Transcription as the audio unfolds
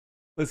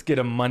Let's get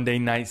a Monday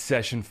night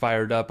session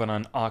fired up on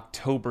an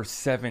October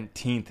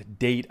 17th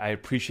date. I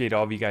appreciate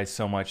all of you guys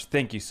so much.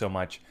 Thank you so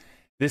much.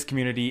 This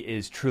community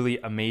is truly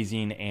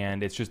amazing,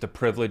 and it's just a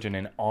privilege and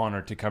an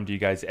honor to come to you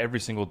guys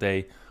every single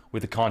day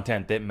with the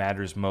content that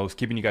matters most,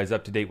 keeping you guys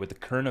up to date with the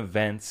current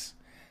events,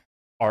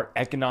 our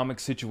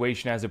economic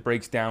situation as it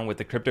breaks down with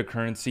the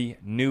cryptocurrency,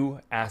 new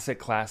asset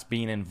class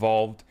being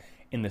involved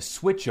in the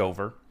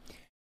switchover.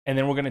 And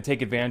then we're going to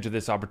take advantage of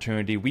this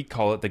opportunity. We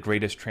call it the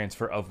greatest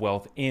transfer of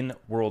wealth in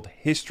world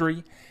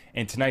history.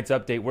 In tonight's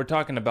update, we're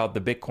talking about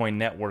the Bitcoin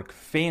network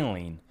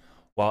failing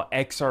while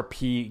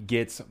XRP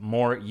gets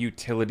more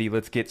utility.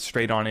 Let's get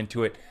straight on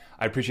into it.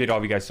 I appreciate all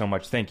of you guys so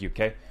much. Thank you,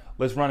 okay?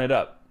 Let's run it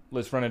up.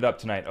 Let's run it up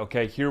tonight,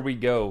 okay? Here we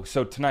go.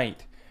 So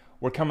tonight,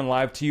 we're coming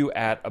live to you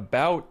at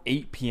about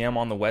 8 p.m.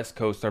 on the West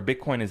Coast. Our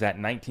Bitcoin is at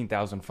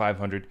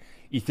 $19,500.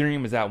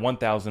 Ethereum is at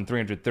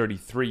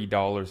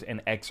 $1,333.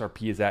 And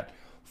XRP is at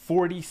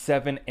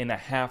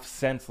 47.5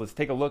 cents. Let's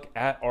take a look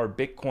at our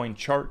Bitcoin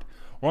chart.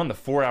 We're on the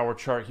 4-hour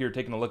chart here,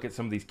 taking a look at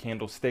some of these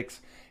candlesticks.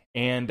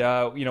 And,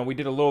 we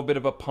did a little bit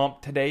of a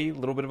pump today, a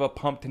little bit of a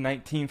pump to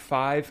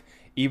 19.5,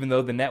 even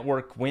though the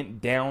network went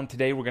down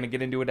today. We're going to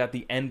get into it at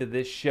the end of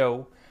this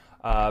show.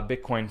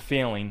 Bitcoin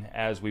failing,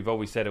 as we've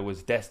always said, it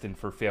was destined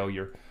for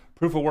failure.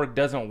 Proof of work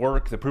doesn't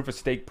work. The proof of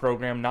stake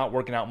program not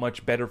working out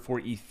much better for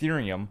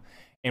Ethereum.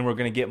 And we're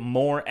going to get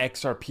more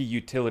XRP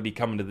utility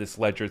coming to this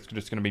ledger. It's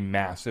just going to be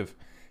massive.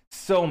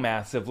 So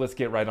massive. Let's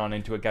get right on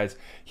into it, guys.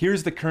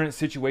 Here's the current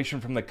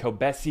situation from the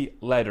Kobesi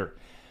letter.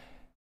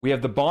 We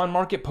have the bond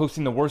market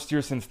posting the worst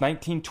year since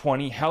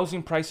 1920.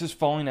 Housing prices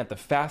falling at the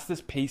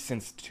fastest pace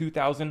since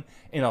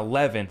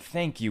 2011.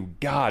 Thank you,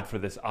 God, for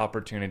this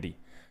opportunity.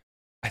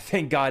 I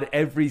thank God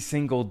every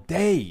single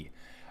day.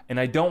 And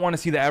I don't want to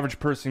see the average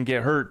person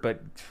get hurt,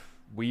 but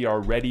we are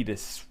ready to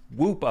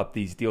swoop up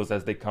these deals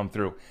as they come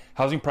through.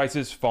 Housing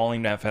prices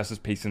falling at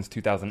fastest pace since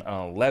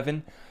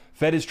 2011.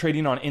 Fed is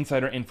trading on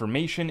insider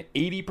information.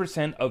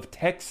 80% of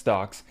tech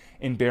stocks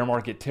in bear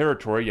market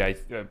territory.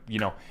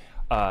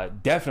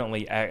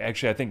 Definitely.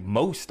 Actually, I think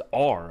most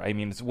are. I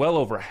mean, it's well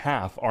over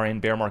half are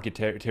in bear market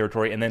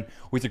territory. And then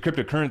with the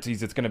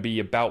cryptocurrencies, it's going to be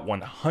about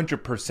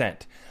 100%.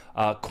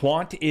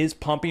 Quant is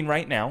pumping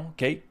right now.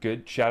 Okay,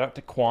 good. Shout out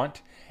to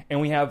Quant. And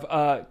we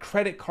have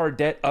credit card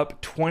debt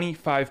up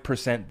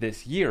 25%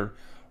 this year.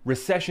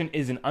 Recession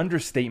is an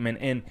understatement.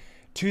 And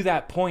to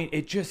that point,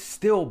 it just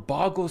still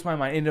boggles my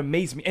mind. It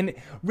amazes me. And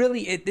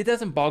really, it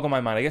doesn't boggle my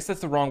mind. I guess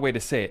that's the wrong way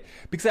to say it.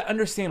 Because I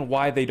understand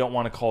why they don't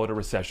want to call it a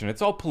recession.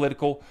 It's all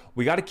political.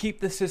 We got to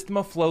keep the system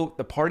afloat.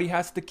 The party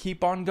has to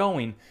keep on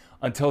going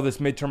until this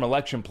midterm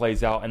election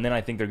plays out. And then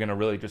I think they're going to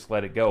really just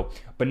let it go.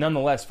 But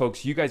nonetheless,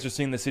 folks, you guys are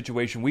seeing the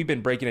situation. We've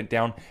been breaking it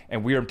down.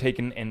 And we are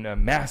taking in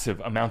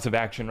massive amounts of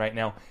action right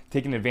now.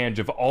 Taking advantage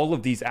of all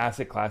of these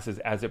asset classes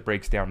as it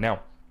breaks down.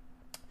 Now,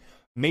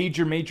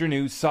 major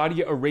news.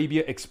 Saudi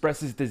Arabia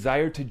expresses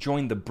desire to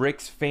join the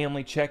BRICS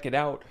family. Check it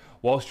out.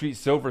 Wall Street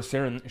Silver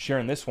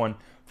sharing this one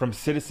from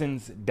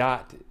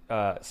citizens.co.za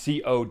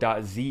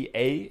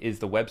is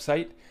the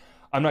website.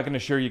 I'm not going to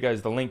share you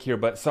guys the link here,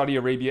 but Saudi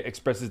Arabia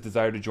expresses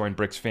desire to join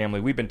BRICS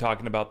family. We've been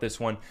talking about this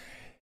one.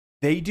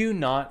 They do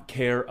not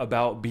care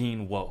about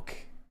being woke.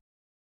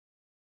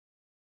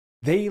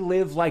 They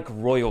live like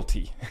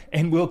royalty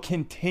and will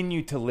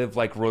continue to live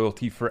like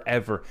royalty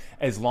forever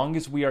as long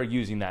as we are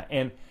using that.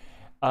 And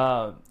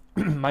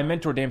my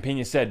mentor, Dan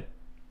Pena, said,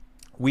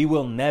 we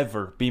will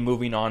never be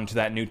moving on to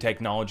that new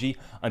technology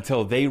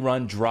until they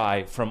run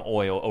dry from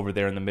oil over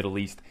there in the Middle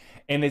East.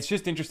 And it's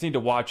just interesting to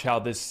watch how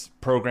this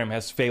program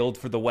has failed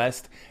for the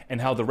West and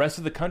how the rest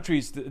of the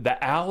countries,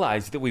 the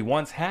allies that we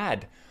once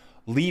had,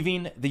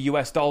 leaving the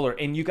US dollar.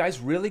 And you guys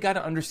really got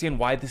to understand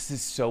why this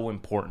is so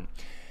important.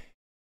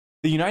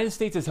 The United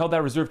States has held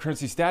that reserve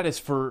currency status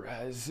for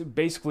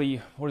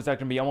basically, what is that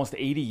going to be, almost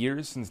 80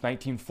 years, since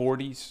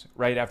 1940s,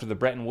 right after the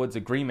Bretton Woods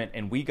Agreement,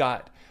 and we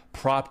got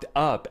propped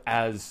up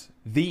as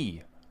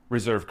the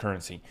reserve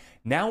currency.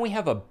 Now we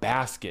have a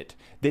basket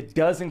that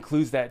does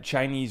include that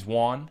Chinese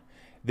yuan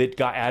that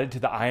got added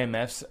to the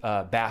IMF's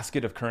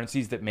basket of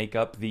currencies that make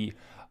up the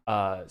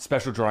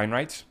special drawing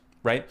rights,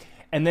 right?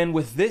 And then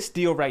with this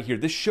deal right here,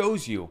 this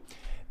shows you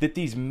that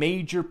these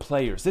major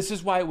players, this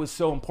is why it was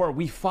so important.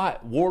 We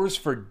fought wars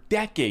for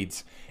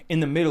decades in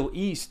the Middle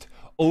East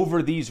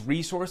over these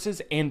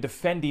resources and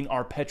defending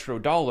our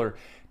petrodollar,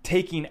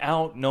 taking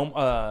out,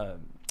 I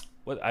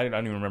don't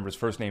even remember his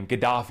first name,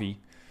 Gaddafi.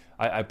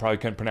 I probably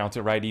couldn't pronounce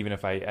it right even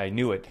if I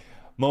knew it.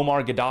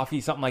 Muammar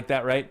Gaddafi, something like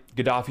that, right?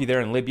 Gaddafi there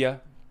in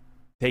Libya,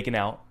 taken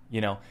out,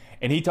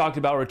 And he talked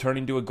about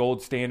returning to a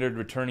gold standard,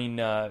 returning,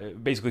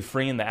 basically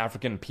freeing the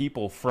African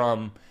people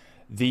from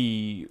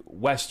the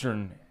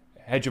Western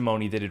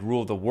hegemony that had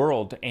ruled the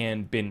world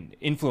and been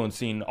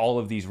influencing all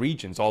of these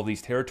regions, all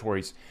these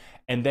territories.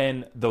 And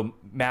then the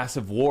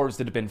massive wars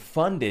that have been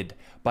funded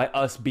by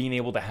us being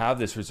able to have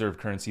this reserve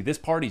currency. This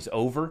party's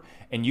over,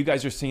 and you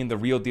guys are seeing the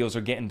real deals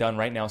are getting done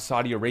right now.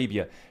 Saudi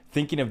Arabia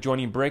thinking of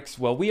joining BRICS.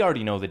 Well, we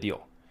already know the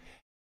deal.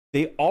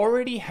 They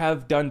already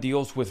have done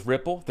deals with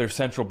Ripple, their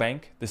central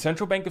bank. The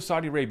central bank of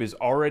Saudi Arabia is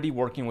already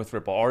working with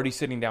Ripple, already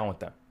sitting down with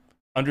them.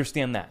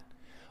 Understand that.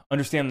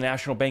 Understand the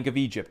National Bank of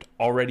Egypt,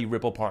 already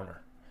Ripple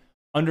partner.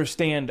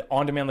 Understand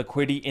on-demand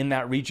liquidity in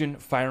that region,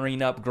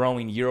 firing up,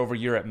 growing year over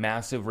year at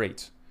massive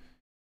rates.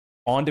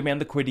 On-demand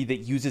liquidity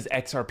that uses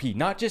XRP,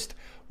 not just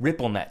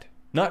RippleNet,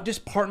 not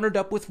just partnered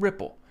up with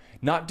Ripple,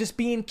 not just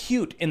being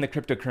cute in the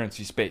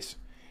cryptocurrency space,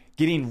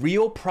 getting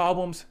real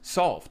problems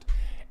solved.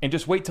 And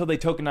just wait till they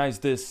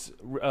tokenize this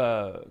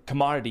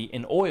commodity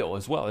in oil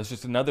as well. It's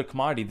just another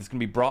commodity that's going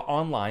to be brought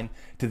online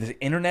to this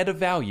internet of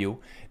value.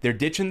 They're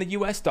ditching the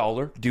US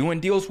dollar, doing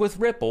deals with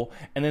Ripple,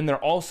 and then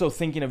they're also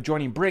thinking of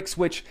joining BRICS,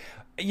 which,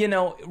 you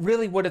know,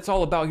 really what it's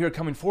all about here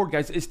coming forward,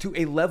 guys, is to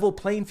a level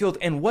playing field.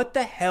 And what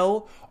the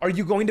hell are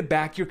you going to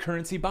back your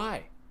currency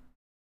by?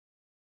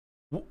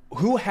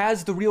 Who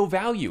has the real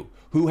value?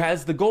 Who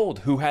has the gold?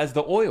 Who has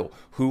the oil?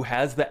 Who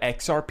has the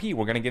XRP?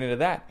 We're going to get into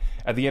that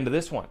at the end of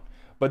this one.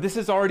 But this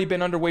has already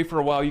been underway for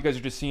a while. You guys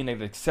are just seeing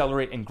it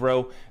accelerate and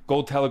grow.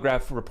 Gold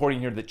Telegraph reporting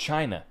here that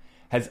China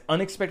has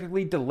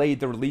unexpectedly delayed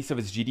the release of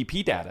its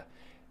GDP data.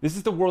 This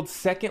is the world's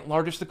second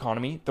largest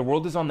economy. The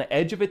world is on the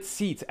edge of its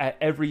seats at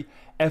every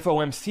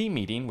FOMC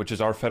meeting, which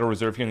is our Federal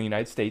Reserve here in the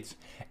United States.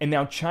 And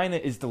now China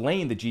is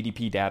delaying the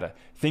GDP data.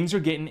 Things are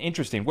getting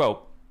interesting.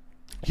 Well,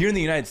 here in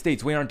the United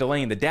States, we aren't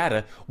delaying the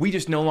data. We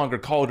just no longer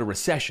call it a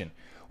recession.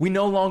 We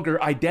no longer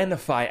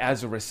identify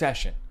as a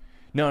recession.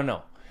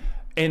 No.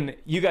 And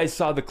you guys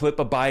saw the clip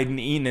of Biden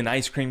eating an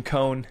ice cream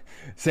cone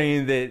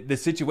saying that the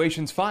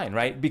situation's fine,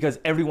 right? Because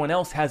everyone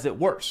else has it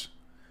worse.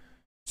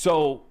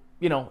 So,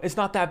 you know, it's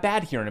not that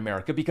bad here in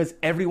America because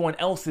everyone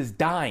else is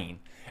dying.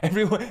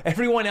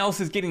 Everyone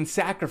else is getting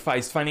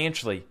sacrificed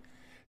financially.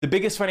 The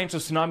biggest financial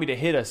tsunami to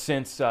hit us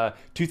since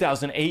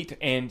 2008,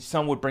 and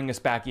some would bring us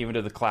back even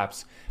to the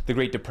collapse, the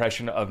Great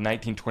Depression of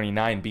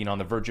 1929 being on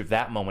the verge of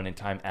that moment in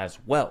time as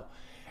well.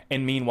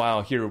 And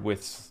meanwhile, here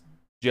with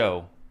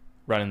Joe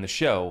running the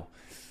show,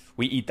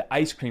 we eat the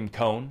ice cream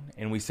cone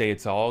and we say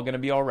it's all going to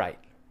be all right.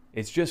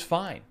 It's just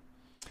fine.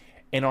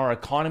 And our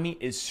economy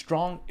is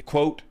strong,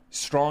 quote,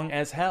 strong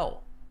as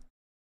hell.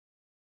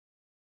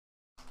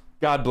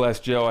 God bless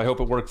Joe. I hope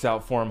it works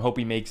out for him. Hope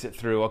he makes it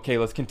through. Okay,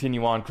 let's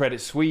continue on.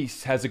 Credit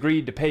Suisse has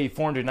agreed to pay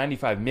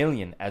 $495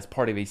 million as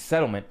part of a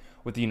settlement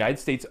with the United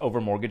States over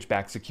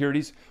mortgage-backed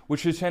securities,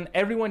 which should send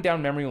everyone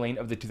down memory lane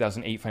of the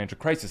 2008 financial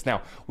crisis.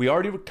 Now, we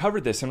already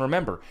covered this, and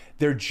remember,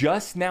 they're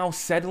just now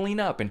settling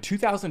up in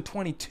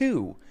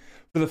 2022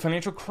 for the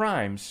financial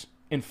crimes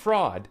and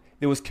fraud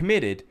that was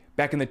committed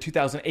back in the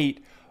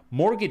 2008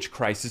 mortgage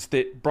crisis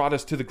that brought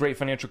us to the great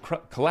financial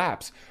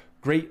collapse,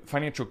 great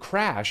financial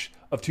crash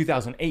of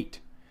 2008.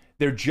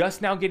 They're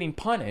just now getting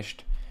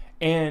punished,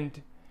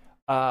 and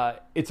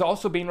it's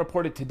also being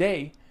reported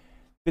today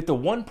that the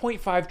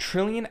 1.5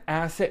 trillion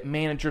asset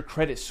manager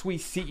Credit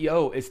Suisse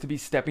CEO is to be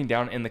stepping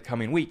down in the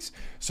coming weeks.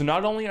 So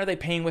not only are they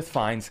paying with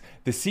fines,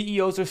 the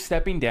CEOs are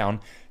stepping down.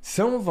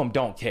 Some of them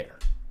don't care.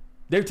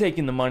 They're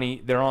taking the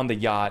money, they're on the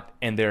yacht,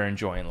 and they're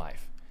enjoying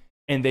life.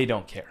 And they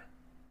don't care.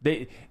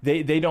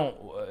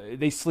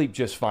 They sleep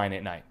just fine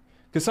at night.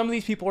 Because some of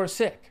these people are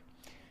sick.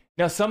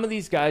 Now, some of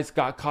these guys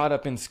got caught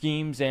up in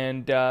schemes,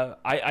 and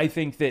I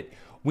think that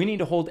we need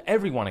to hold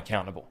everyone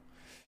accountable.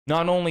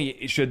 Not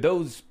only should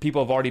those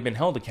people have already been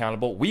held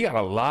accountable, we got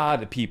a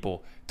lot of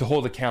people to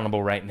hold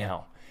accountable right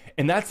now.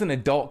 And that's an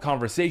adult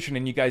conversation,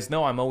 and you guys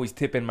know I'm always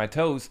tipping my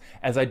toes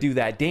as I do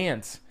that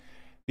dance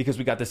because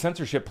we got the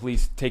censorship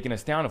police taking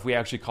us down if we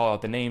actually call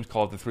out the names,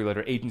 call out the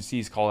three-letter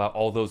agencies, call out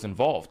all those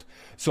involved.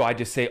 So I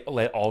just say,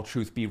 let all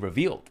truth be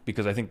revealed,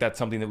 because I think that's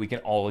something that we can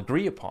all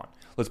agree upon.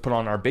 Let's put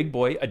on our big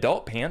boy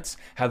adult pants,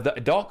 have the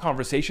adult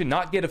conversation,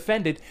 not get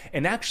offended,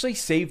 and actually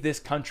save this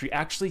country,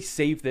 actually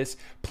save this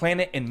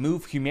planet and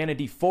move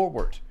humanity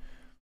forward.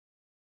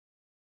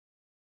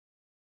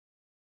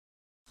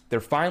 They're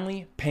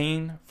finally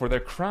paying for their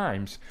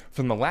crimes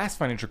from the last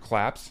financial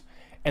collapse,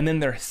 and then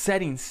they're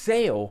setting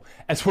sail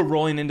as we're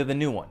rolling into the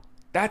new one.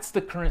 That's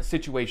the current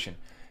situation.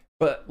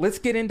 But let's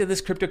get into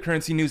this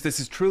cryptocurrency news. This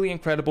is truly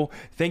incredible.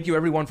 Thank you,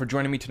 everyone, for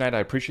joining me tonight. I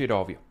appreciate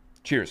all of you.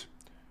 Cheers.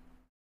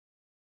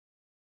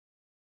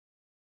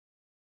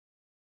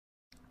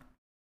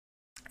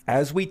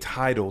 As we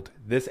titled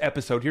this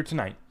episode here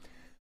tonight,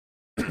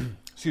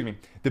 excuse me,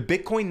 the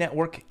Bitcoin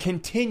network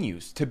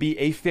continues to be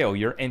a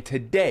failure, and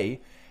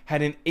today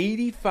had an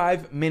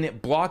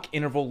 85-minute block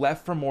interval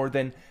left for more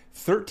than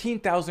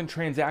 13,000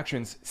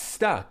 transactions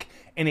stuck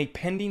in a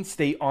pending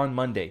state on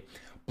Monday.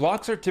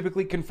 Blocks are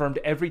typically confirmed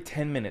every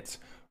 10 minutes.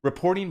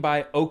 Reporting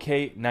by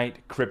OK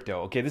Night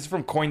Crypto. Okay, this is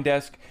from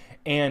CoinDesk,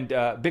 and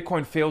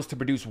Bitcoin fails to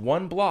produce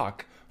one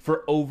block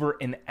for over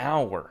an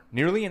hour,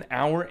 nearly an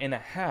hour and a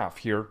half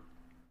here,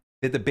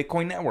 that the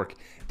Bitcoin network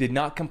did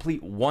not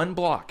complete one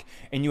block,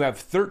 and you have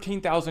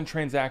 13,000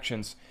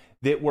 transactions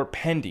that were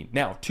pending.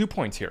 Now, 2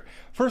 points here.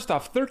 First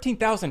off,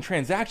 13,000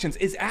 transactions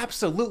is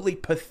absolutely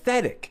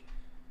pathetic.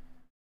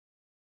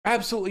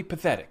 Absolutely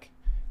pathetic.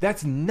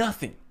 That's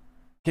nothing.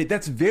 Okay,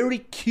 that's very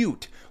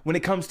cute when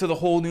it comes to the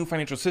whole new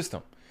financial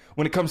system,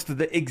 when it comes to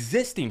the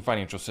existing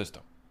financial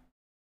system.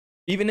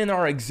 Even in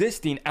our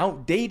existing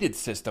outdated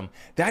system,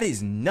 that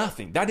is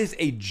nothing. That is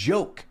a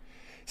joke.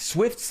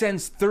 Swift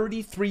sends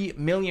 33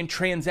 million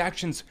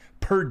transactions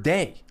per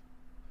day.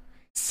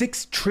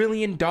 $6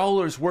 trillion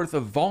worth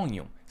of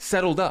volume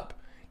settled up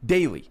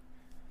daily.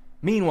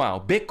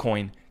 Meanwhile,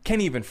 Bitcoin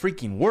can't even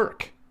freaking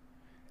work.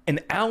 An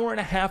hour and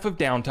a half of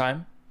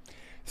downtime,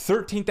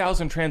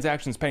 13,000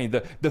 transactions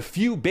pending. The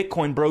few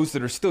Bitcoin bros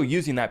that are still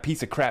using that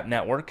piece of crap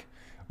network,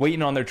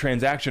 waiting on their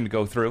transaction to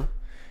go through,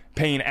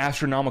 paying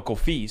astronomical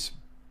fees.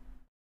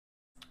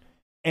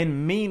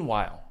 And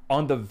meanwhile,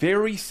 on the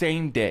very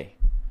same day,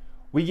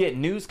 we get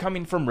news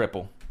coming from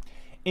Ripple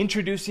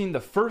introducing the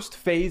first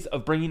phase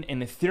of bringing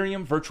an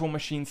Ethereum virtual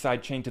machine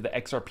sidechain to the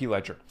XRP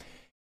ledger.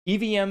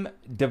 EVM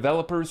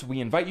developers, we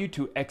invite you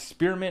to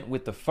experiment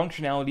with the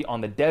functionality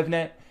on the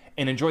DevNet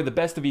and enjoy the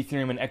best of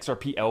Ethereum and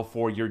XRP-L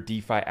for your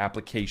DeFi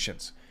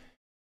applications.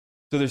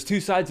 So there's two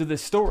sides of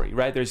this story,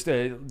 right?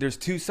 There's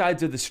two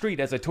sides of the street.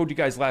 As I told you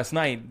guys last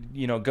night,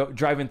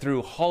 driving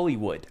through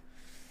Hollywood,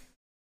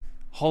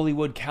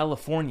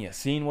 California,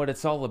 seeing what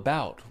it's all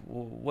about.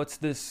 What's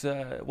this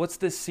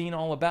scene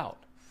all about?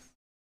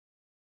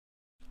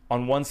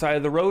 On one side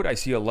of the road, I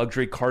see a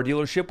luxury car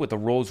dealership with a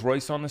Rolls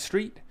Royce on the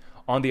street.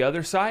 On the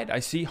other side, I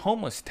see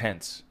homeless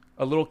tents,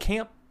 a little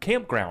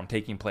campground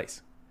taking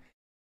place.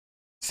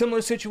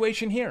 Similar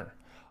situation here.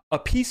 A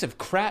piece of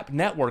crap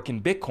network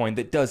in Bitcoin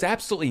that does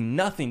absolutely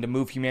nothing to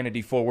move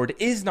humanity forward,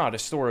 is not a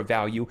store of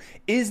value,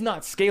 is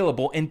not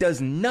scalable, and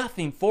does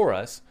nothing for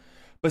us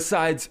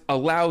besides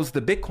allows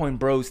the Bitcoin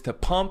bros to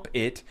pump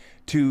it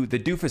to the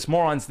doofus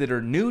morons that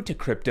are new to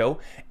crypto.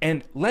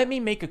 And let me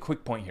make a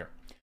quick point here.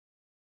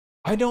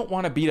 I don't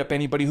want to beat up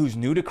anybody who's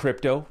new to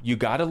crypto. You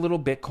got a little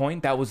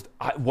Bitcoin. That was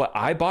what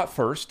I bought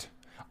first.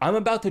 I'm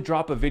about to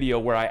drop a video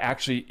where I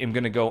actually am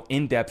going to go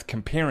in depth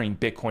comparing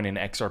Bitcoin and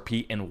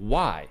XRP and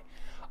why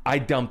I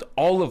dumped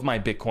all of my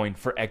Bitcoin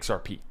for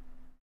XRP.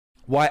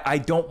 Why I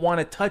don't want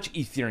to touch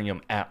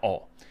Ethereum at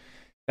all.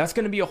 That's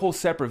going to be a whole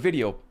separate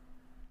video.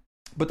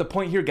 But the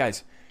point here,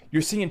 guys,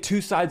 you're seeing two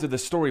sides of the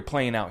story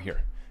playing out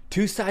here.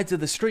 Two sides of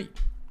the street.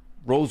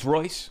 Rolls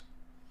Royce.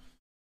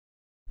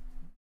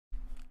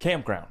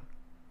 Campground.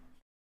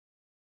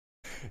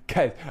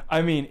 Guys,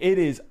 I mean, it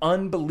is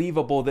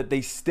unbelievable that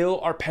they still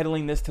are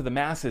peddling this to the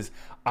masses.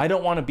 I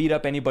don't want to beat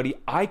up anybody.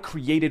 I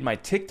created my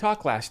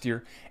TikTok last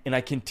year, and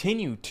I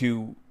continue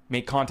to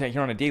make content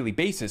here on a daily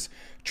basis,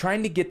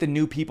 trying to get the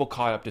new people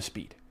caught up to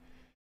speed.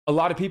 A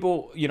lot of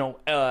people,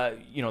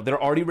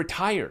 they're already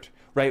retired,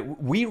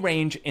 right? We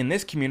range in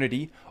this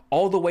community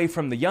all the way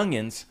from the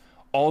youngins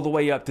all the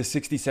way up to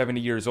 60, 70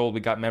 years old.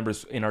 We got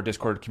members in our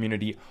Discord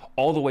community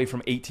all the way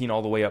from 18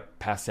 all the way up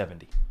past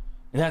 70.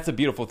 And that's a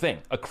beautiful thing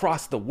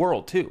across the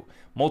world too.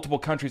 Multiple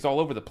countries all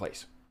over the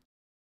place.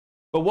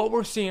 But what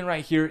we're seeing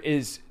right here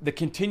is the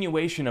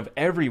continuation of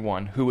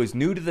everyone who is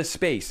new to the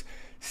space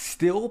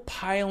still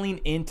piling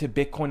into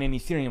Bitcoin and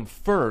Ethereum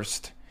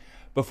first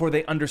before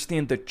they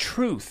understand the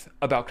truth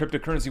about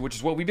cryptocurrency, which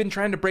is what we've been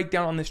trying to break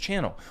down on this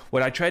channel,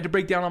 what I tried to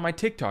break down on my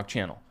TikTok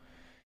channel.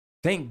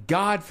 Thank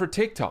God for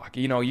TikTok.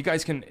 You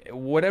guys can,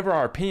 whatever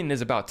our opinion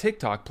is about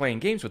TikTok playing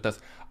games with us,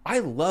 I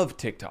love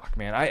TikTok,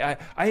 man. I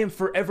am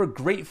forever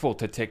grateful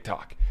to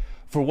TikTok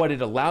for what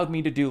it allowed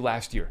me to do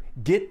last year.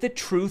 Get the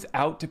truth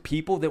out to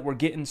people that were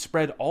getting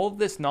spread all of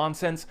this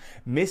nonsense,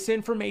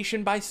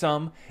 misinformation by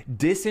some,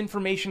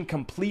 disinformation,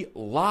 complete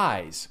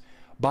lies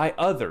by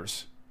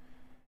others.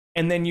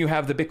 And then you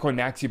have the Bitcoin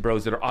maxi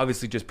bros that are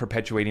obviously just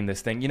perpetuating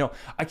this thing.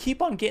 I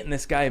keep on getting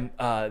this guy,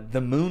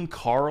 the Moon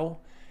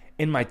Carl,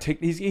 in my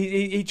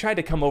he tried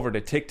to come over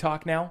to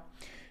TikTok now,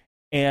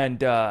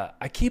 and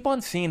I keep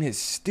on seeing his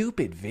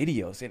stupid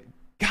videos, and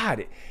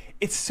God,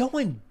 it's so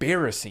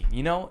embarrassing.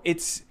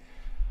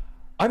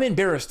 I'm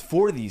embarrassed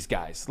for these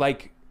guys.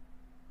 Like,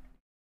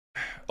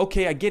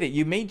 okay, I get it.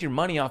 You made your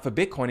money off of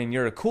Bitcoin, and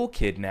you're a cool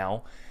kid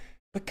now,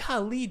 but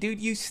golly,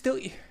 dude,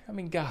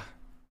 God,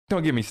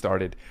 don't get me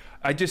started.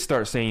 I just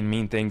start saying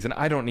mean things, and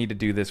I don't need to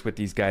do this with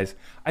these guys.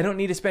 I don't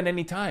need to spend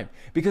any time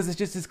because it's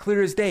just as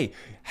clear as day.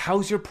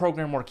 How's your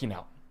program working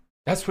out?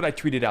 That's what I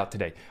tweeted out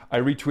today. I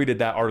retweeted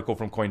that article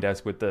from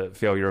CoinDesk with the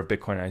failure of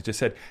Bitcoin. And I just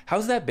said,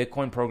 how's that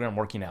Bitcoin program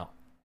working out?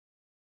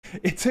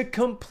 It's a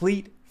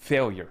complete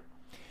failure.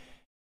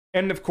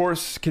 And of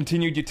course,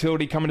 continued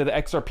utility coming to the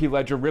XRP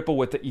ledger, Ripple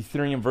with the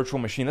Ethereum virtual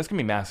machine. That's going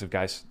to be massive,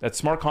 guys. That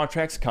smart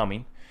contract's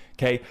coming.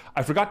 Okay.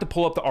 I forgot to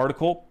pull up the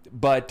article,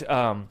 but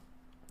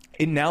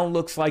it now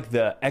looks like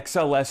the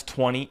XLS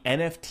 20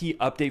 NFT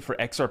update for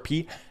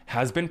XRP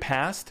has been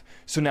passed.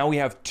 So now we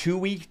have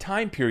 2-week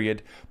time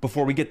period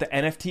before we get the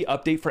NFT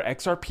update for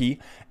XRP.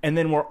 And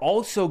then we're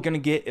also going to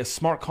get a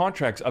smart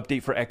contracts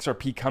update for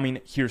XRP coming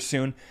here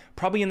soon,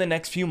 probably in the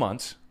next few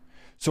months.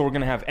 So we're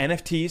going to have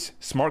NFTs,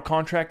 smart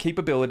contract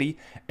capability.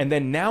 And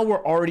then now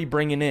we're already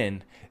bringing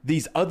in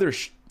these other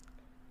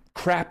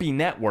crappy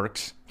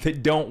networks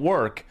that don't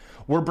work.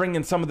 We're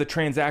bringing some of the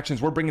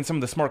transactions, we're bringing some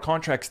of the smart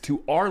contracts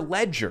to our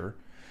ledger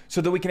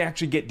so that we can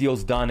actually get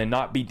deals done and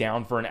not be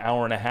down for an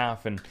hour and a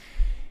half and,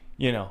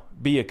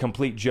 be a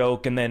complete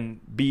joke and then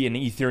be an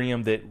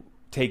Ethereum that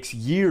takes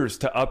years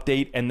to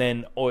update, and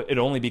then it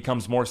only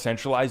becomes more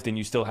centralized, and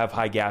you still have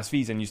high gas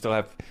fees, and you still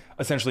have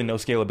essentially no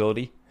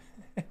scalability,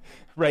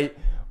 right?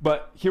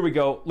 But here we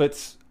go.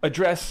 Let's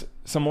address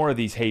some more of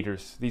these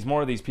haters,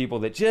 more of these people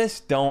that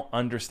just don't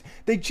understand.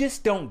 They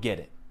just don't get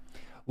it.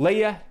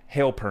 Leah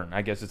Halpern,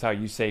 I guess is how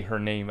you say her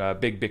name,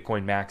 Big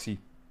Bitcoin Maxi,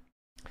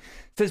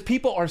 says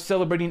people are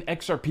celebrating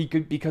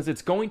XRP because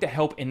it's going to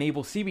help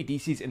enable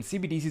CBDCs, and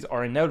CBDCs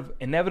are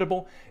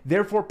inevitable,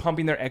 therefore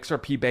pumping their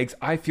XRP bags.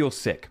 I feel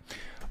sick.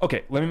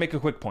 Okay, let me make a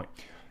quick point.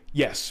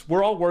 Yes,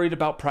 we're all worried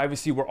about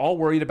privacy. We're all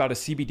worried about a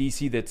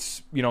CBDC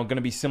that's, going to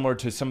be similar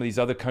to some of these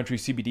other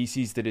countries'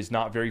 CBDCs that is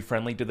not very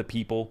friendly to the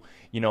people.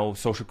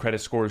 Social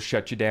credit scores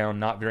shut you down,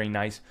 not very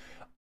nice.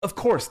 Of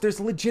course, there's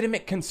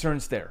legitimate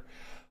concerns there.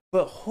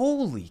 But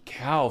holy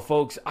cow,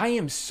 folks, I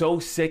am so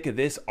sick of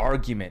this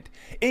argument.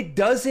 It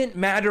doesn't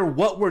matter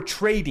what we're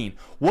trading.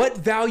 What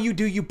value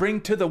do you bring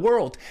to the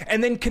world?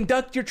 And then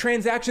conduct your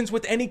transactions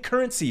with any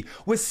currency,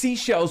 with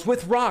seashells,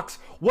 with rocks.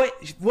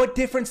 What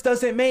difference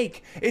does it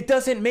make? It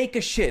doesn't make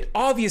a shit.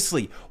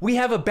 Obviously, we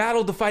have a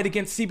battle to fight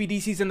against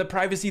CBDCs and the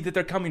privacy that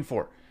they're coming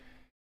for.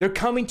 They're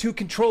coming to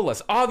control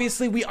us.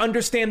 Obviously, we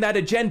understand that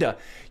agenda.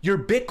 Your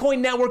Bitcoin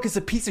network is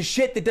a piece of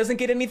shit that doesn't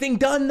get anything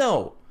done,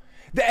 though.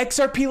 The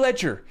XRP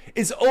ledger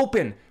is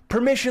open,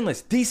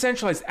 permissionless,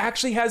 decentralized,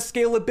 actually has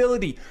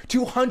scalability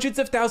to hundreds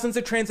of thousands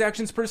of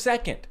transactions per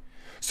second.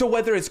 So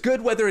whether it's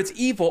good, whether it's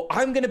evil,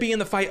 I'm going to be in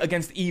the fight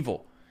against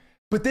evil.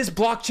 But this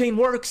blockchain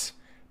works.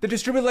 The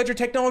distributed ledger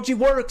technology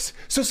works.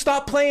 So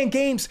stop playing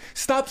games.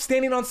 Stop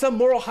standing on some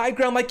moral high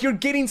ground like you're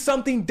getting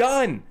something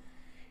done.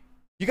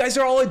 You guys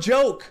are all a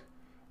joke.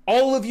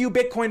 All of you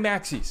Bitcoin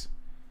maxis,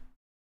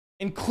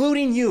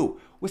 including you,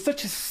 with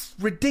such a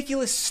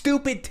ridiculous,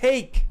 stupid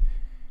take.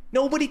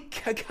 Nobody,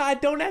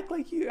 God, don't act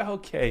like you.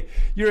 Okay,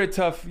 you're a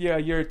tough guy.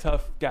 You're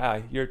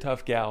a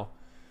tough gal.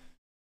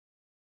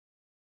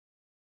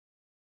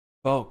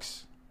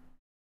 Folks,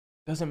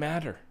 doesn't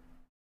matter.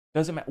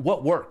 Doesn't matter.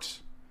 What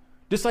works?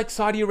 Just like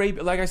Saudi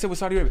Arabia, like I said with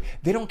Saudi Arabia,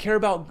 they don't care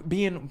about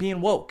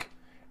being woke.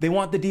 They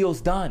want the deals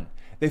done.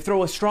 They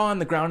throw a straw in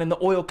the ground and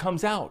the oil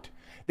comes out.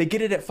 They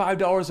get it at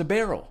 $5 a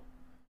barrel.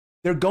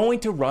 They're going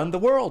to run the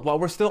world while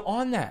we're still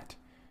on that.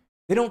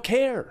 They don't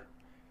care.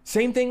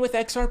 Same thing with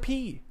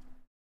XRP.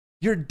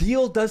 Your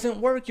deal doesn't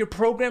work. Your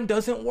program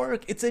doesn't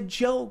work. It's a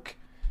joke.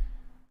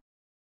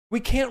 We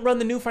can't run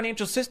the new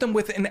financial system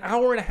with an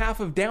hour and a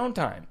half of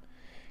downtime.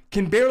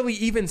 Can barely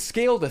even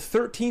scale to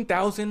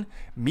 13,000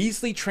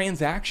 measly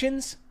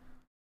transactions.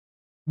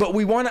 But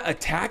we want to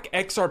attack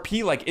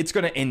XRP like it's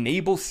going to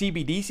enable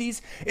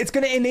CBDCs. It's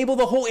going to enable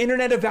the whole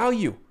internet of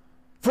value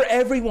for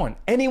everyone.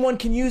 Anyone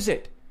can use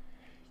it.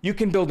 You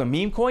can build a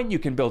meme coin. You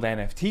can build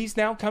NFTs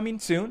now coming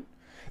soon.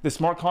 The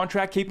smart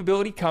contract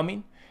capability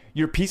coming.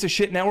 Your piece of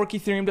shit network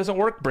Ethereum doesn't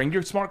work. Bring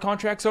your smart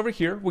contracts over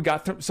here. We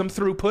got some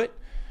throughput.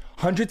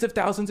 Hundreds of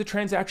thousands of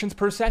transactions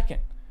per second.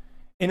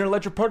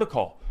 Interledger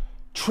protocol.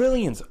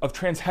 Trillions of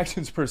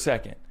transactions per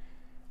second.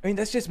 I mean,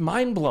 that's just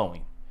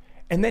mind-blowing.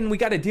 And then we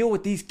got to deal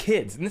with these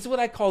kids. And this is what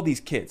I call these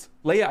kids.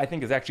 Leia, I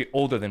think, is actually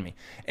older than me.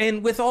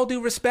 And with all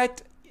due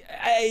respect,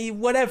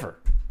 whatever.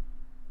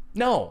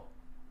 No.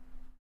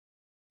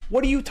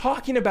 What are you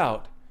talking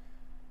about?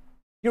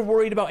 You're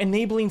worried about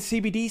enabling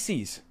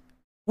CBDCs.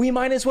 We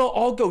might as well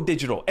all go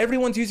digital.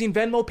 Everyone's using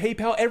Venmo,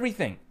 PayPal,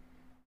 everything.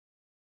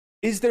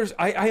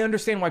 I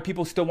understand why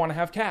people still want to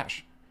have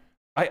cash.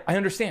 I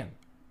understand.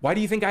 Why do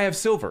you think I have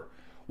silver?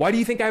 Why do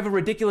you think I have a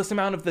ridiculous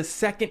amount of the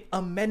Second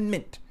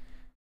Amendment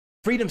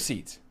freedom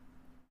seeds?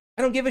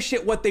 I don't give a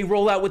shit what they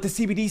roll out with the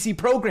CBDC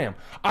program.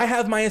 I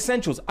have my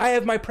essentials. I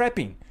have my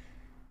prepping.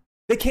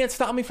 They can't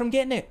stop me from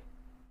getting it.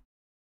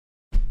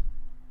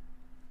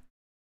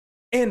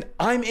 And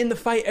I'm in the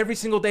fight every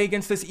single day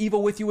against this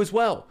evil with you as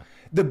well.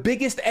 The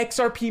biggest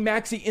XRP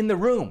maxi in the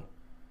room,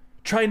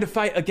 trying to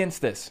fight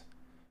against this,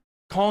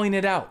 calling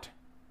it out.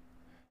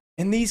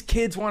 And these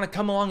kids want to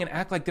come along and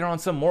act like they're on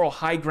some moral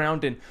high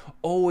ground and,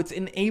 it's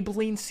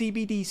enabling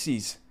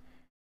CBDCs.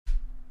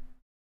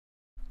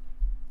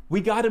 We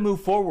got to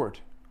move forward.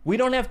 We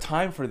don't have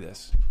time for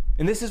this.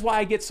 And this is why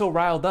I get so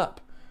riled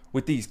up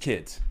with these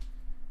kids.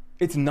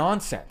 It's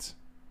nonsense.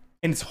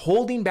 And it's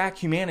holding back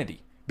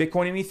humanity.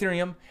 Bitcoin and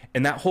Ethereum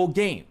and that whole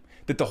game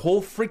that the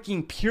whole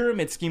freaking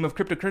pyramid scheme of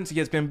cryptocurrency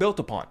has been built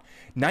upon.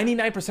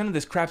 99% of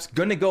this crap's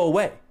gonna go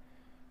away.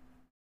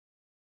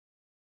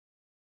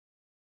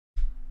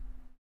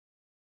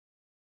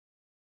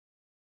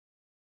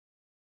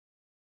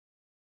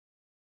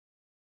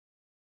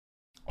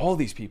 All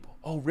these people.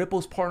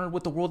 Ripple's partnered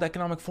with the World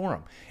Economic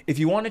Forum. If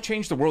you want to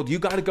change the world, you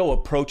got to go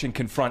approach and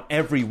confront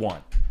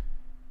everyone.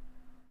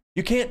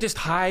 You can't just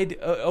hide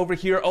over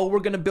here. We're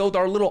going to build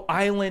our little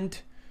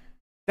island.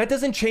 That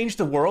doesn't change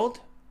the world.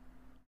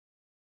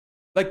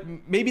 Like,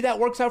 maybe that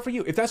works out for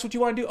you. If that's what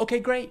you want to do, okay,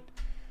 great.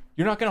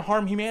 You're not going to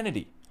harm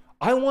humanity.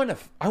 I want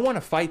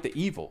to fight the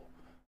evil.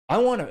 I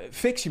want to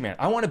fix humanity.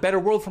 I want a better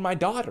world for my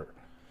daughter.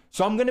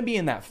 So I'm going to be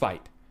in that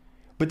fight.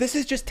 But this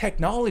is just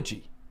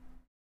technology.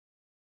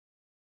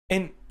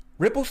 And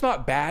Ripple's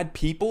not bad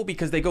people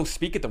because they go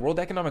speak at the World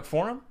Economic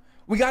Forum.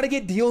 We got to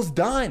get deals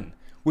done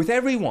with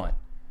everyone.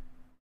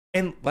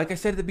 And like I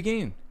said at the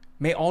beginning,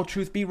 may all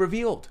truth be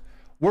revealed.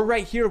 We're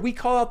right here. We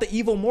call out the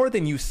evil more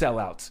than you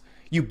sellouts.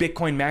 You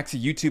Bitcoin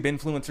maxi YouTube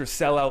influencer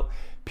sellout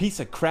piece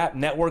of crap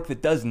network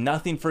that does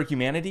nothing for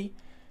humanity.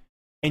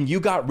 And you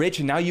got rich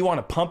and now you want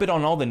to pump it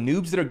on all the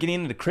noobs that are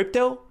getting into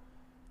crypto?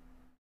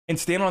 And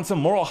stand on some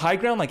moral high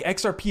ground like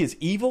XRP is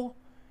evil?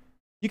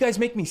 You guys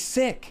make me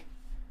sick.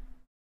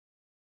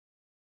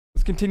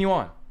 Let's continue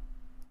on.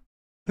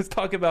 Let's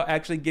talk about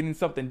actually getting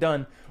something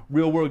done.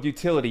 Real world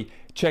utility.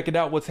 Check it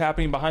out what's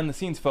happening behind the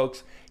scenes,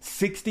 folks.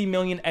 60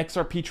 million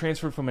XRP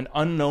transferred from an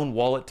unknown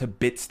wallet to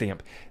Bitstamp.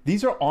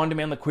 These are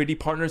on-demand liquidity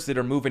partners that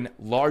are moving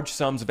large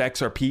sums of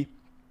XRP.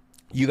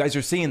 You guys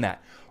are seeing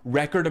that.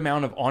 Record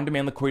amount of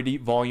on-demand liquidity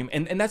volume.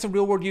 And that's a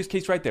real world use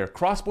case right there.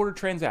 Cross-border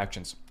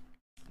transactions.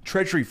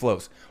 Treasury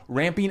flows.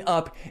 Ramping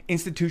up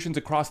institutions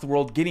across the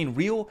world getting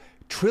real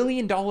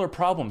trillion-dollar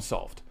problems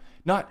solved.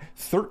 Not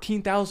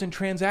 13,000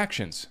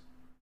 transactions.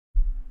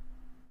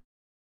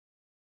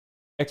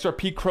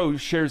 XRP Crow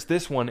shares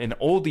this one, an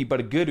oldie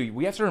but a goodie.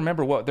 We have to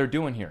remember what they're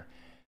doing here.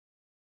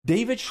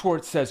 David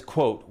Schwartz says,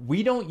 quote,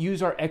 "We don't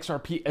use our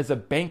XRP as a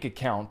bank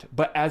account,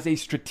 but as a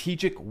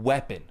strategic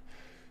weapon."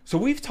 So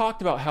we've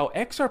talked about how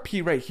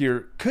XRP right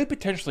here could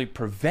potentially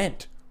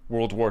prevent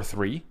World War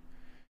III.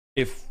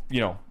 If,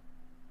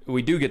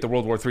 we do get the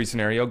World War III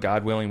scenario,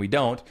 God willing we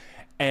don't,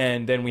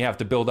 and then we have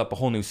to build up a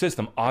whole new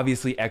system.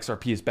 Obviously,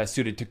 XRP is best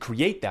suited to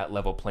create that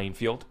level playing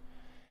field.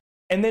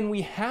 And then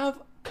we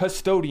have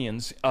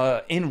custodians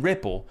in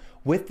Ripple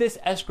with this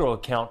escrow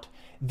account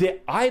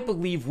that I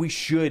believe we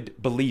should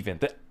believe in,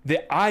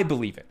 that I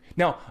believe in.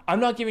 Now,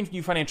 I'm not giving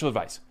you financial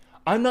advice.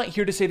 I'm not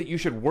here to say that you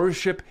should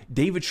worship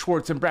David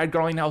Schwartz and Brad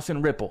Garlinghouse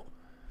and Ripple.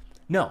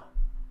 No.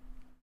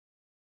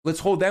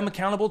 Let's hold them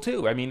accountable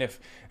too. I mean, if,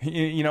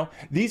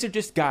 these are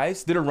just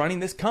guys that are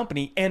running this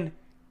company, and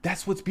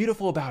that's what's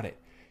beautiful about it.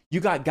 You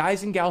got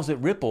guys and gals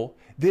at Ripple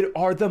that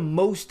are the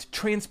most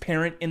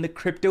transparent in the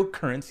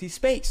cryptocurrency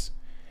space.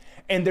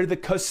 And they're the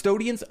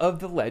custodians of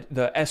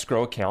the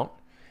escrow account.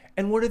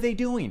 And what are they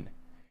doing?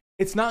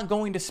 It's not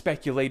going to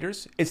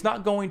speculators. It's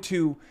not going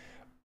to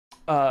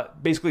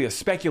basically a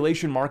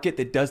speculation market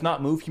that does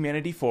not move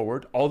humanity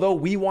forward. Although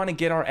we want to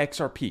get our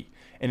XRP.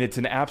 And it's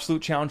an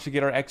absolute challenge to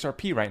get our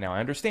XRP right now. I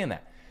understand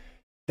that.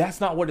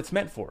 That's not what it's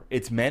meant for.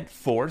 It's meant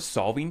for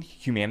solving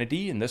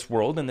humanity in this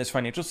world and this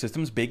financial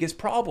system's biggest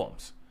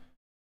problems.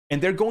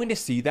 And they're going to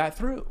see that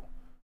through.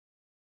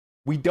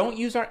 We don't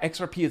use our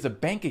XRP as a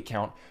bank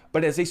account,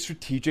 but as a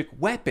strategic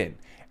weapon.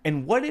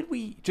 And what did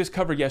we just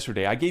cover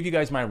yesterday? I gave you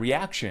guys my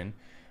reaction.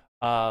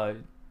 Gosh,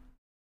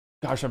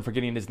 I'm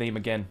forgetting his name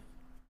again.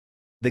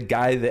 The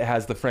guy that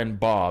has the friend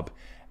Bob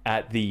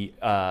at the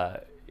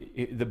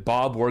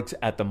Bob works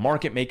at the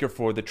market maker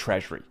for the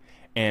Treasury.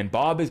 And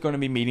Bob is going to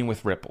be meeting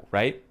with Ripple,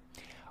 right?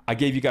 I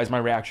gave you guys my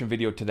reaction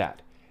video to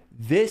that.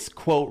 This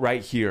quote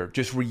right here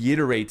just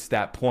reiterates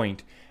that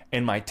point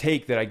and my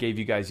take that I gave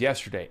you guys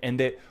yesterday. And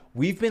that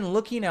we've been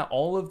looking at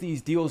all of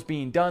these deals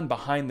being done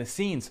behind the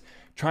scenes,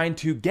 trying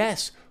to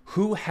guess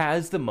who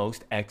has the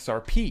most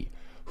XRP,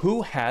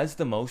 who has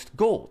the most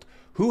gold,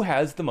 who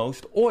has the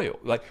most oil,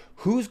 like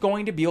who's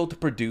going to be able to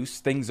produce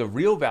things of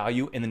real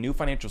value in the new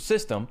financial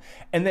system,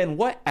 and then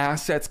what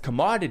assets,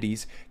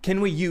 commodities can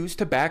we use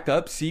to back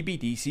up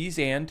CBDCs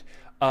and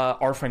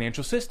our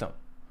financial system?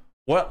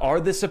 What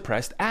are the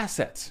suppressed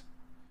assets?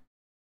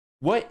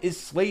 What is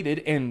slated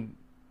and,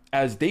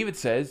 as David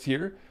says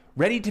here,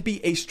 ready to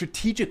be a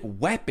strategic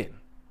weapon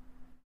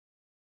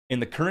in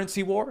the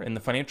currency war, in the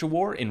financial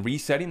war, in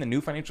resetting the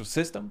new financial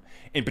system,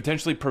 in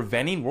potentially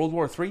preventing World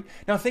War III?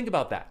 Now think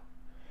about that.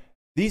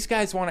 These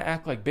guys want to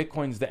act like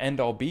Bitcoin's the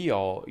end-all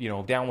be-all,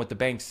 down with the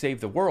banks,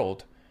 save the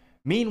world.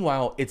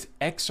 Meanwhile, it's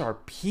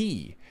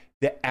XRP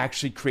that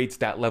actually creates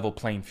that level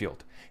playing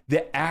field,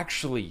 that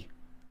actually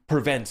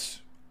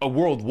prevents a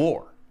world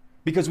war.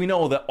 Because we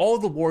know that all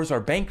the wars are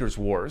bankers'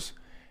 wars.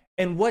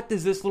 And what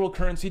does this little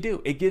currency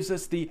do? It gives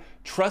us the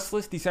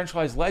trustless,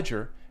 decentralized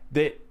ledger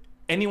that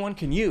anyone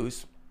can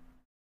use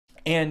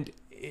and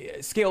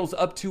scales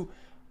up to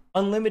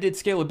unlimited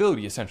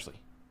scalability, essentially.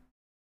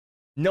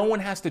 No one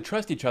has to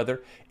trust each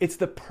other. It's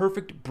the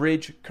perfect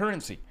bridge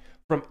currency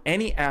from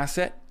any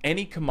asset,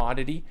 any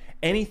commodity,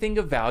 anything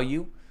of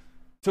value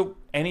to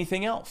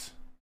anything else.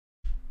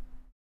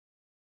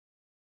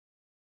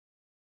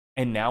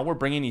 And now we're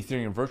bringing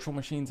Ethereum virtual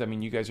machines. I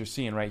mean, you guys are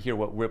seeing right here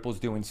what Ripple's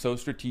doing, so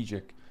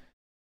strategic.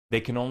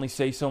 They can only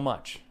say so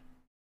much.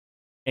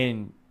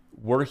 And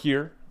we're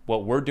here.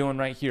 What we're doing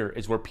right here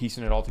is we're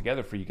piecing it all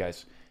together for you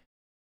guys.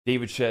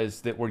 David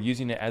says that we're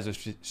using it as a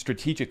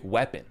strategic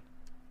weapon.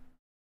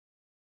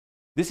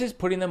 This is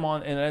putting them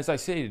on, and as I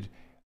said,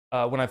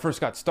 when I first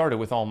got started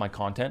with all my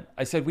content,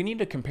 I said we need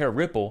to compare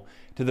Ripple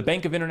to the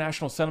Bank of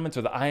International Settlements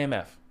or the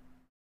IMF.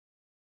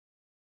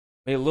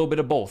 Maybe a little bit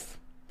of both,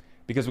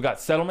 because we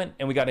got settlement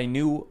and we got a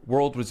new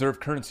world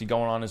reserve currency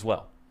going on as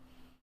well.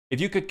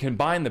 If you could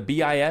combine the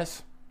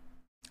BIS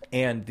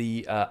and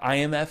the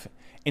IMF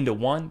into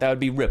one, that would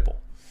be Ripple.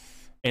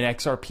 And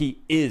XRP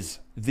is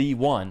the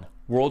one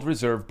world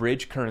reserve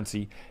bridge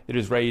currency that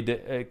is ready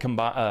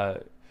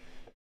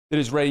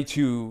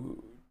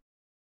to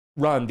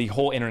run the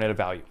whole internet of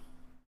value.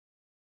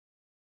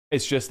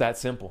 It's just that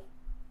simple.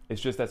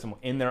 It's just that simple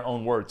in their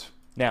own words.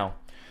 Now,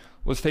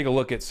 let's take a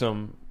look at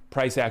some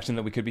price action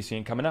that we could be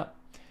seeing coming up.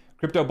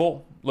 Crypto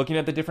Bull, looking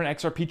at the different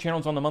XRP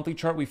channels on the monthly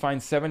chart, we find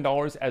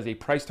 $7 as a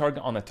price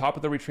target on the top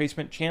of the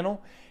retracement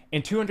channel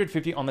and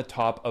 $250 on the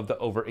top of the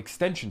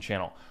overextension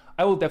channel.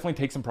 I will definitely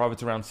take some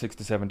profits around $6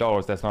 to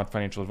 $7. That's not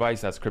financial advice.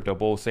 That's Crypto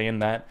Bull saying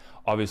that.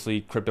 Obviously,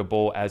 Crypto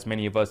Bull, as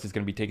many of us, is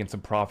going to be taking some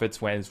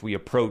profits as we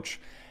approach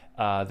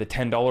the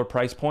 $10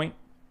 price point.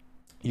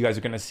 You guys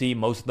are going to see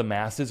most of the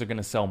masses are going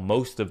to sell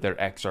most of their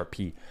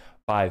XRP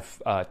by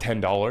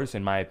 $10,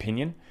 in my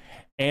opinion.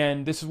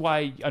 And this is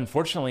why,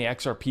 unfortunately,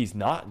 XRP is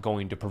not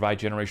going to provide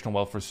generational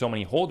wealth for so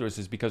many holders,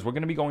 is because we're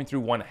going to be going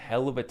through one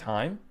hell of a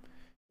time.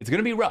 It's going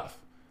to be rough.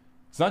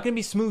 It's not going to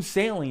be smooth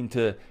sailing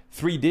to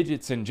 3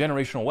 digits and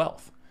generational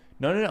wealth.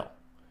 No.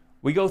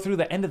 We go through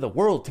the end of the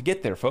world to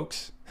get there,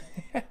 folks.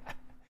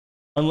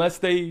 Unless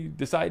they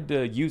decide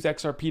to use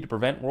XRP to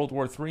prevent World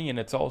War III and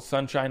it's all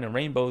sunshine and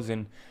rainbows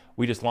and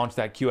we just launch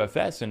that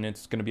QFS and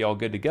it's going to be all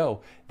good to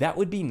go. That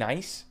would be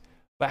nice.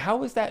 But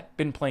how has that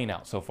been playing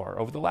out so far?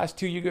 Over the last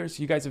 2 years,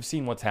 you guys have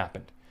seen what's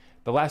happened.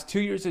 The last 2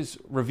 years has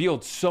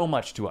revealed so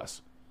much to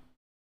us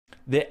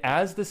that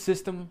as the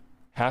system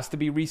has to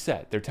be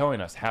reset, they're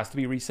telling us has to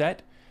be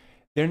reset,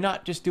 they're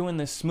not just doing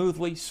this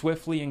smoothly,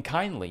 swiftly, and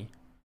kindly.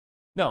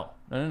 No.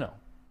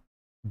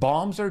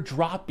 Bombs are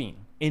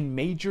dropping in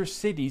major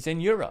cities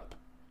in Europe.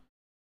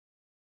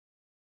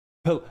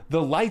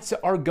 The lights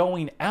are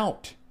going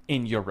out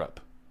in Europe.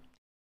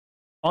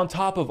 On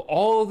top of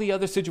all the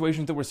other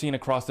situations that we're seeing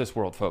across this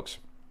world, folks.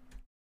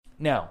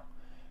 Now,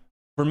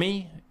 for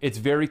me, it's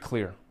very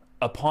clear.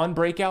 Upon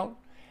breakout,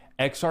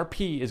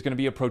 XRP is going to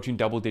be approaching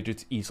double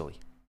digits easily.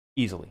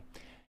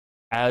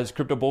 As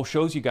Crypto Bull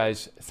shows you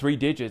guys, 3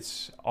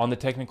 digits on the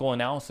technical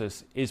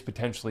analysis is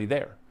potentially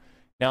there.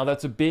 Now,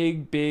 that's a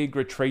big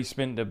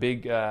retracement, a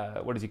big,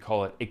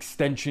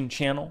 extension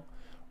channel,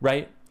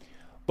 right?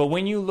 But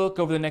when you look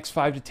over the next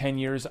 5 to 10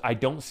 years, I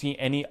don't see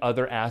any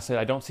other asset,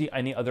 I don't see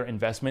any other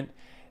investment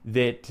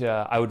that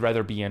I would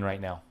rather be in right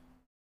now.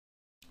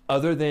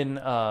 Other than,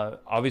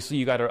 obviously,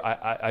 you got to,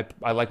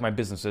 I like my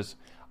businesses.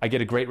 I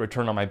get a great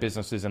return on my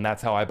businesses, and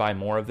that's how I buy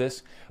more of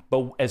this.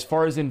 But as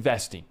far as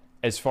investing,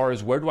 as far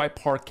as where do I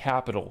park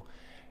capital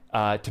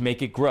to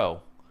make it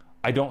grow,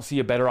 I don't see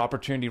a better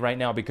opportunity right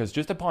now, because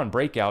just upon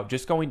breakout,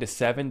 just going to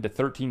 $7 to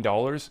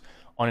 $13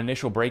 on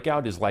initial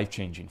breakout is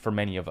life-changing for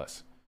many of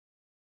us.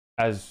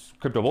 As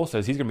Crypto Bull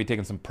says, he's going to be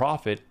taking some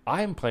profit.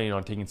 I'm planning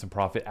on taking some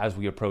profit as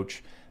we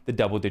approach the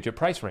double-digit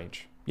price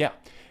range. Yeah.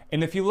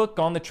 And if you look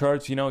on the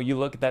charts, you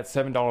look at that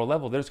 $7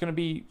 level, there's going to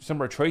be some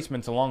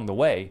retracements along the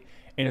way,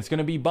 and it's going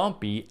to be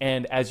bumpy.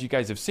 And as you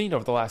guys have seen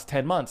over the last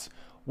 10 months,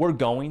 we're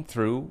going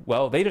through,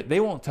 well, they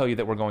won't tell you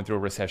that we're going through a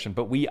recession,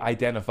 but we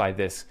identify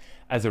this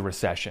as a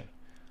recession.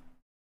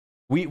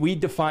 We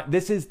define,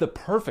 this is the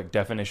perfect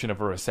definition of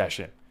a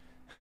recession.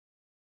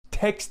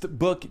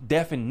 Textbook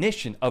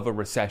definition of a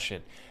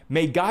recession.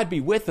 May God be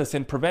with us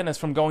and prevent us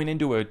from going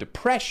into a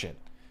depression.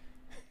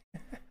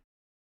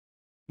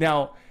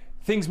 Now,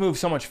 things move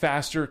so much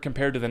faster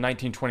compared to the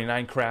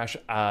 1929 crash.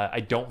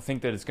 I don't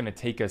think that it's going to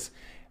take us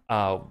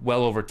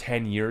well over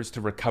 10 years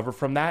to recover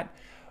from that.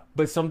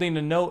 But something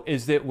to note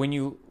is that when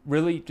you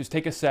really just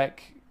take a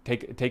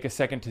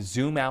second to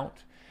zoom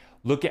out,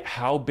 look at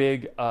how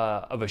big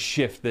of a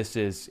shift this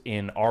is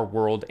in our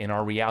world, in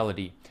our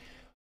reality.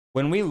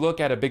 When we look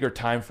at a bigger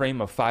time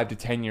frame of 5 to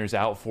 10 years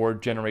out for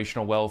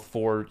generational wealth,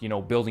 for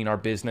building our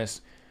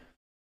business,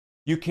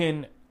 you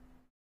can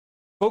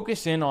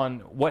focus in on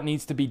what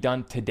needs to be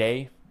done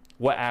today,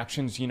 what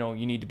actions you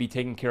need to be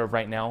taken care of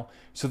right now,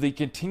 so they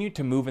continue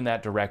to move in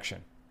that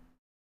direction.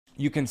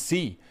 You can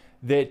see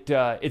that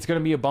it's going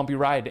to be a bumpy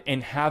ride,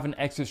 and have an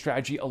exit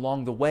strategy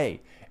along the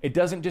way. It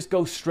doesn't just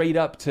go straight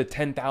up to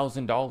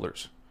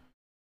 $10,000.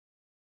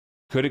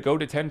 Could it go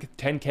to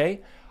 10K?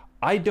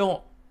 I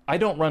don't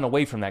run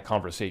away from that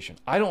conversation.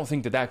 I don't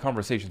think that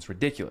conversation is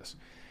ridiculous.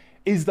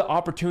 Is the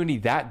opportunity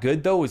that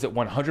good, though? Is it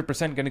 100%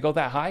 going to go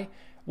that high?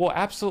 Well,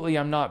 absolutely,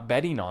 I'm not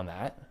betting on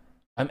that.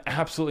 I'm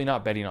absolutely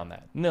not betting on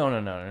that.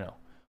 No.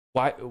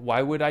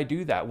 Why would I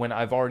do that when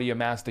I've already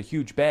amassed a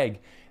huge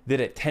bag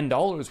that at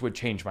 $10 would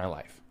change my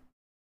life?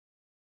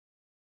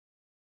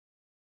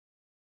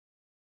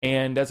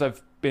 And as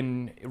I've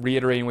been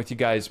reiterating with you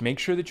guys, make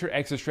sure that your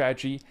exit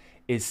strategy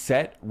is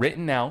set,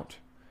 written out,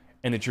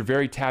 and that you're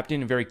very tapped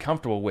in and very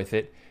comfortable with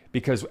it,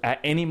 because at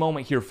any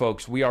moment here,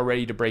 folks, we are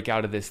ready to break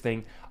out of this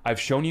thing. I've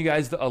shown you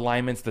guys the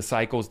alignments, the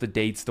cycles, the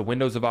dates, the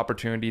windows of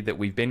opportunity that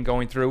we've been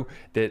going through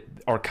that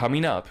are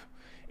coming up.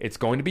 It's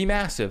going to be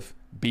massive.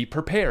 Be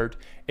prepared.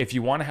 If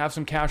you want to have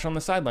some cash on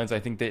the sidelines,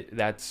 I think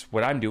that's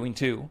what I'm doing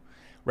too,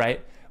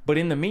 right? But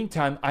in the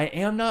meantime, I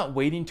am not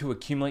waiting to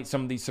accumulate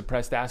some of these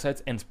suppressed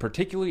assets, and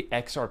particularly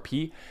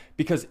XRP,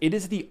 because it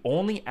is the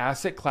only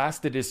asset class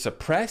that is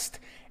suppressed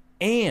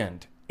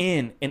and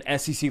in an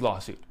SEC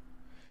lawsuit.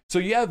 So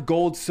you have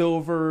gold,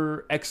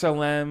 silver,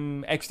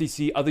 XLM,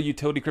 XDC, other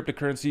utility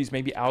cryptocurrencies,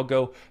 maybe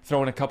Algo,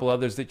 throw in a couple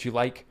others that you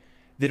like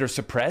that are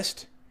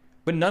suppressed,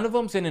 but none of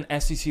them's in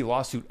an SEC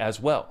lawsuit as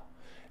well.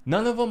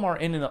 None of them are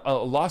in a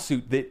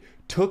lawsuit that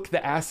took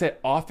the asset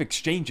off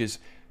exchanges,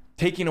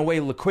 taking away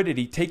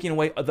liquidity, taking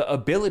away the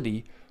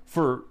ability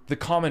for the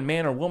common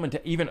man or woman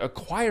to even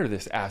acquire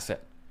this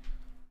asset.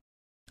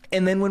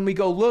 And then when we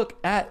go look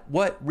at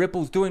what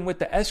Ripple's doing with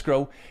the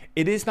escrow,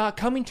 it is not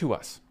coming to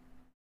us.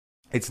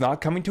 It's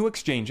not coming to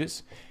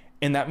exchanges,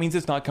 and that means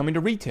it's not coming to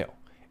retail.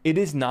 It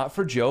is not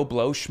for Joe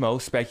Blow, Schmo,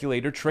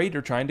 speculator,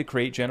 trader trying to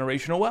create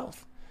generational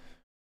wealth.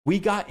 We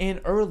got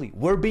in early.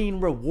 We're being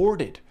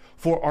rewarded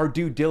for our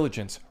due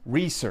diligence,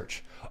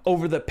 research.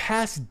 Over the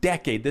past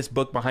decade, this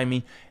book behind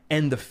me,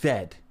 and the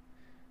Fed.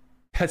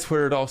 That's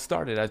where it all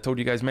started. I've told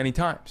you guys many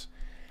times.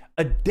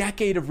 A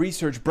decade of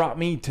research brought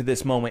me to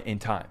this moment in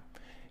time.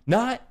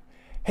 Not,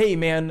 hey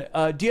man,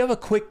 do you have a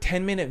quick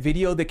 10-minute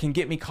video that can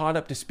get me caught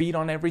up to speed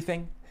on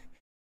everything?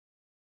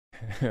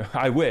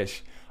 I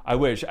wish.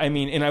 I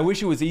mean, and I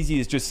wish it was easy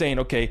as just saying,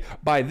 okay,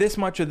 buy this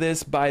much of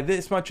this, buy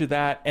this much of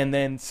that, and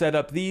then set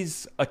up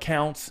these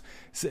accounts.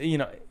 So, you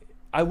know,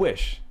 I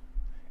wish.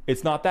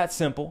 It's not that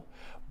simple,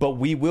 but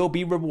we will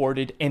be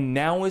rewarded, and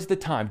now is the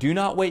time. Do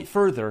not wait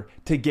further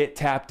to get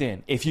tapped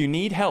in. If you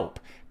need help,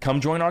 come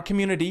join our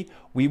community.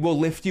 We will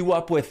lift you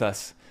up with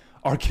us.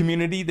 Our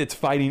community that's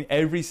fighting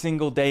every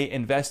single day,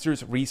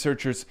 investors,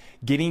 researchers,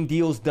 getting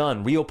deals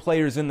done, real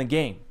players in the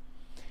game.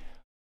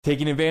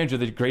 Taking advantage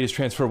of the greatest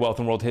transfer of wealth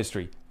in world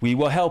history. We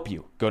will help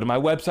you. Go to my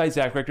website,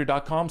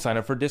 zachrector.com, sign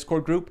up for a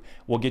Discord group.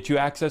 We'll get you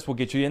access. We'll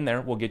get you in there.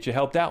 We'll get you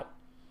helped out.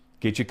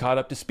 Get you caught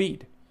up to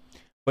speed.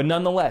 But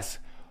nonetheless,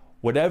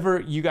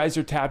 whatever you guys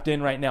are tapped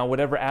in right now,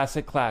 whatever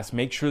asset class,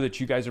 make sure that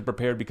you guys are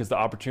prepared because the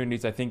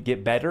opportunities, I think,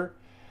 get better.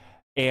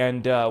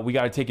 And we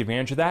got to take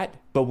advantage of that.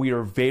 But we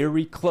are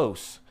very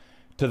close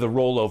to the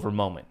rollover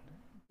moment,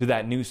 to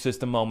that new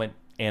system moment.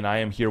 And I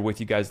am here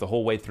with you guys the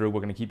whole way through. We're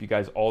going to keep you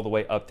guys all the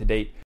way up to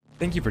date.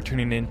 Thank you for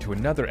tuning in to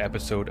another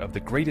episode of The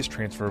Greatest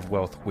Transfer of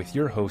Wealth with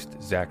your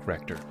host, Zach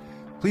Rector.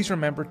 Please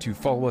remember to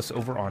follow us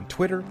over on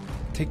Twitter,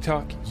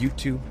 TikTok,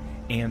 YouTube,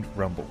 and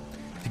Rumble.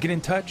 To get in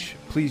touch,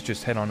 please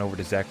just head on over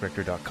to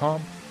zachrector.com.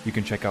 You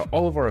can check out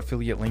all of our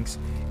affiliate links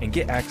and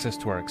get access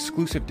to our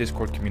exclusive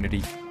Discord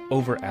community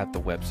over at the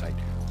website.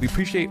 We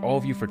appreciate all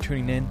of you for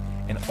tuning in,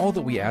 and all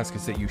that we ask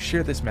is that you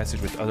share this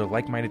message with other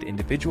like-minded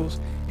individuals.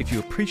 If you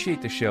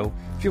appreciate the show,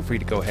 feel free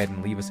to go ahead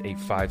and leave us a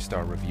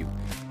 5-star review.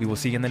 We will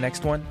see you in the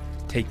next one.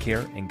 Take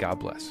care and God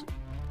bless.